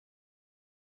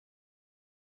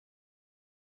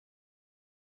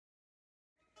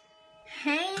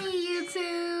Hey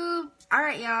YouTube!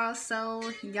 Alright y'all, so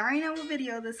you already know what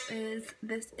video this is.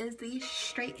 This is the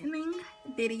straightening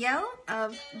video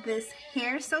of this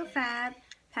hair So Fab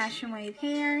Passion Wave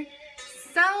hair.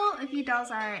 So if you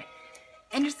dolls are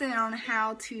interested on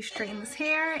how to straighten this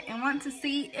hair and want to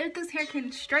see if this hair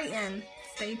can straighten,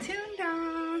 stay tuned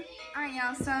y'all. Alright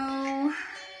y'all, so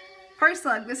first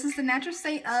look, this is the natural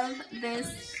state of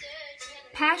this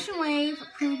Passion Wave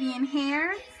Peruvian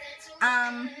hair.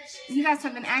 You guys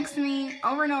have been asking me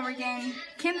over and over again,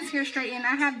 can this hair straighten?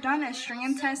 I have done a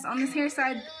strand test on this hair, so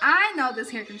I know this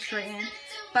hair can straighten.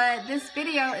 But this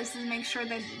video is to make sure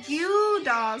that you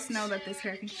dolls know that this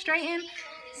hair can straighten.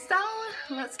 So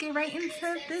let's get right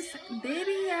into this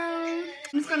video. I'm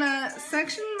just gonna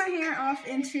section my hair off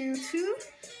into two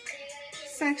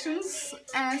sections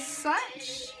as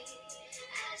such.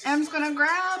 And I'm just gonna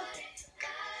grab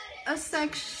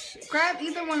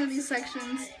either one of these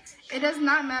sections. It does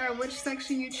not matter which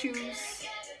section you choose.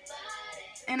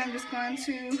 And I'm just going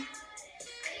to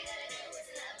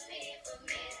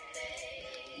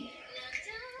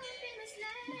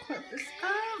clip this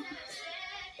up.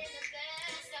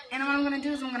 And what I'm going to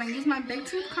do is I'm going to use my big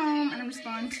tooth comb and I'm just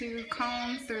going to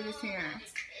comb through this hair.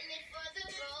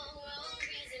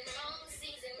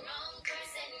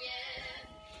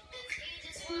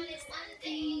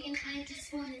 I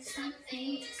just wanted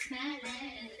something to smell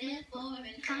right and live for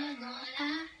and follow. I'd rather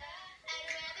have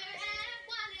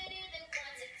quantity than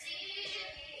quantity.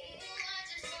 I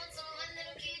just want someone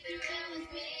that'll keep it real with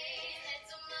me.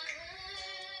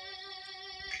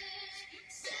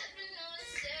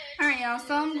 Alright y'all,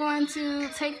 so I'm going to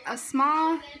take a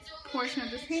small portion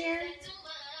of this hair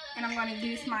and I'm going to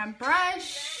use my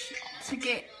brush to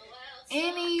get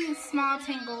any small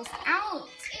tangles out.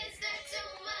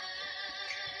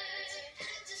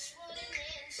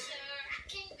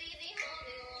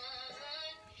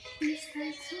 Is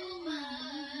that too much?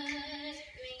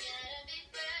 We gotta be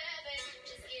perfect.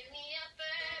 Just give me your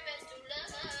purpose to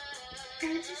love. I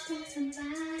just want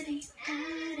somebody.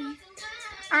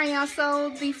 Alright y'all, so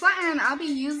the flat iron I'll be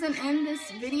using in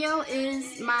this video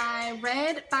is my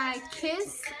Red by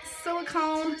Kiss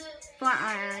silicone flat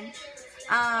iron.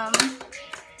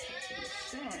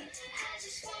 Shit.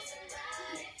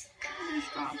 I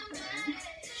just dropped it.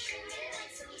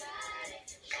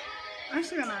 I'm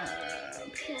actually gonna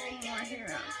pull more hair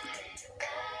out.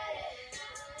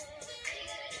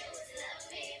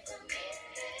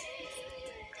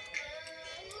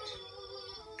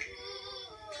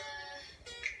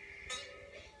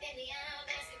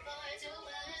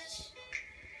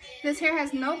 This hair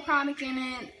has no product in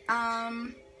it.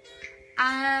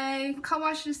 I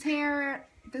co-washed this hair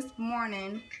this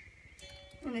morning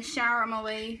in the shower on my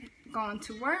way going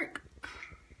to work.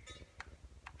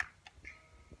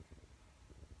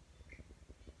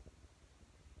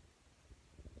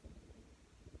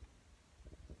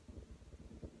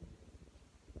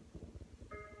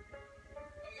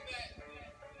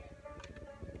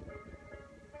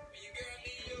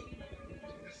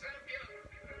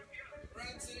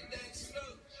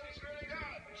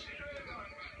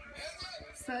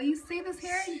 So you see this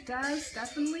hair does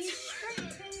definitely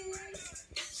straighten.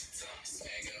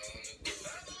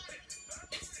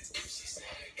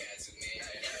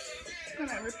 I'm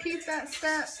gonna repeat that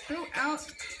step throughout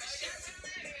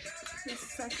this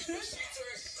section.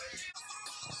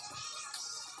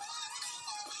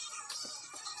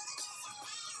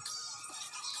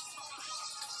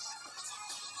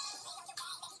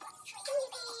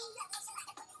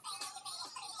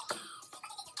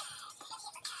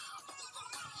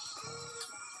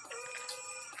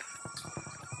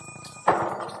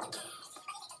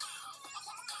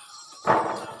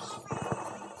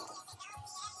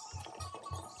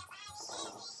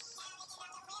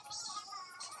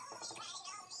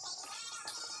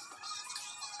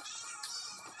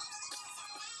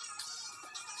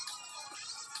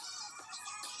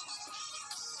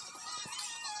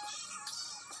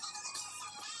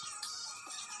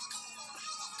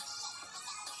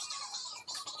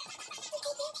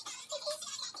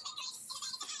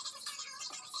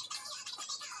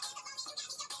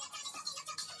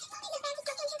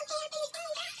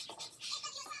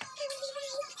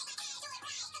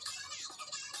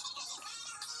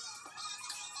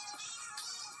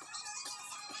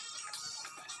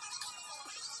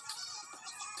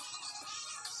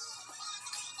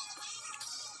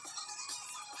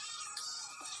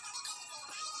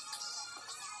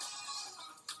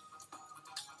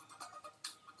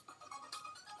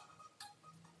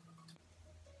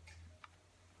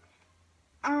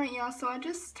 Alright y'all, so I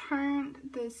just turned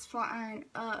this flat iron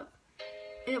up.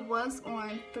 It was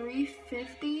on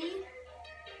 350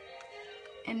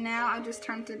 And now I just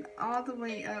turned it all the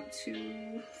way up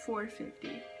to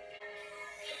 450.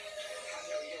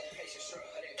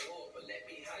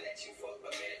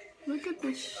 Look at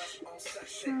this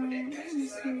shine. Here,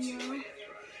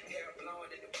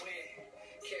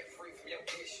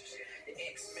 y'all.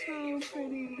 So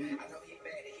pretty.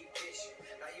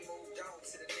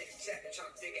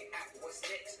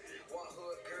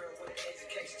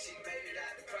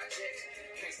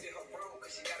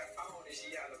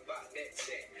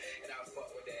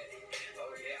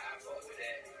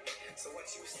 So what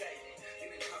you say, you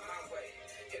can come my way,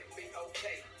 it'll be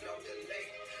okay, no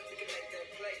delay, we can make that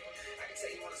play, I can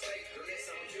tell you wanna stay, but it's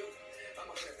on you, I'm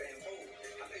a hundred band move,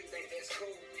 I know you think that's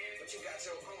cool, but you got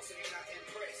your own so you're not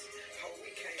impressed, oh we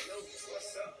can't lose,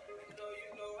 what's up,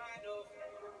 you know I know.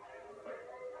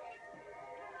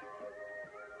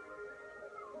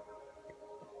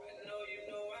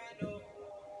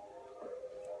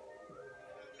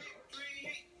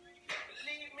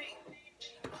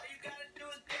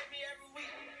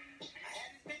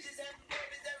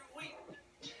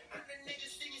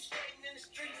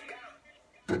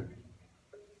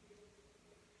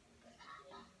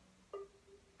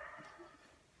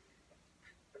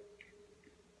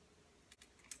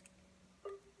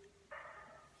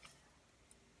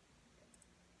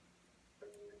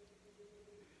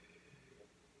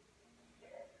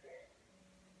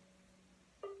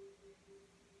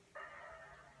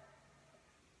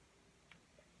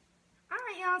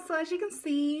 Y'all, so as you can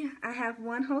see, I have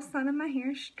one whole side of my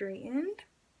hair straightened,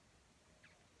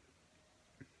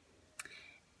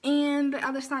 and the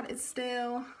other side is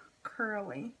still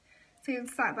curly. So here's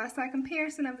a side-by-side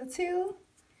comparison of the two.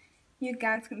 You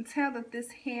guys can tell that this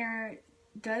hair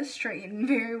does straighten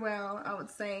very well, I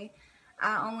would say.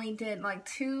 I only did like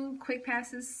 2 quick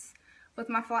passes with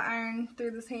my flat iron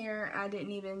through this hair. I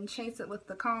didn't even chase it with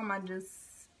the comb, I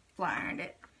just flat ironed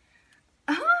it.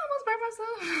 I almost burnt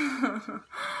myself.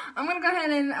 I'm gonna go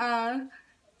ahead and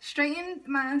straighten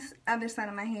my other side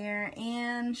of my hair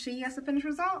and show you guys the finished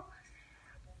result.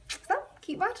 So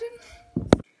keep watching.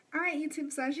 Alright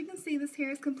YouTube, so as you can see, this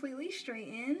hair is completely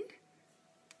straightened.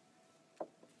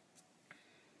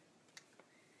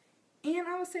 And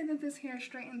I would say that this hair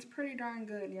straightens pretty darn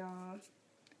good, y'all.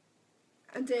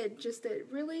 I just did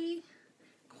really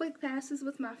quick passes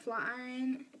with my flat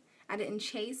iron. I didn't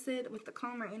chase it with the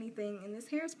comb or anything, and this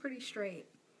hair is pretty straight.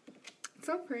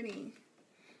 So pretty.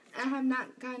 I have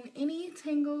not gotten any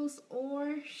tangles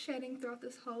or shedding throughout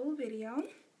this whole video.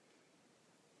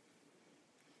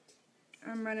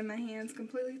 I'm running my hands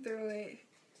completely through it.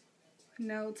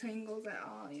 No tangles at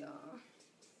all, y'all.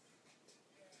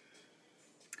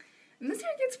 And this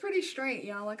hair gets pretty straight,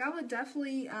 y'all. Like, I would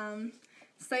definitely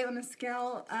say on a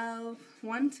scale of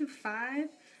 1 to 5,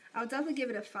 I would definitely give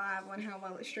it a 5 on how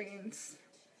well it straightens.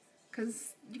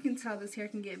 Because you can tell this hair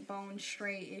can get bone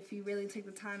straight if you really take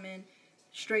the time and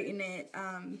straighten it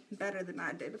better than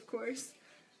I did, of course.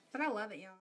 But I love it,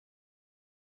 y'all.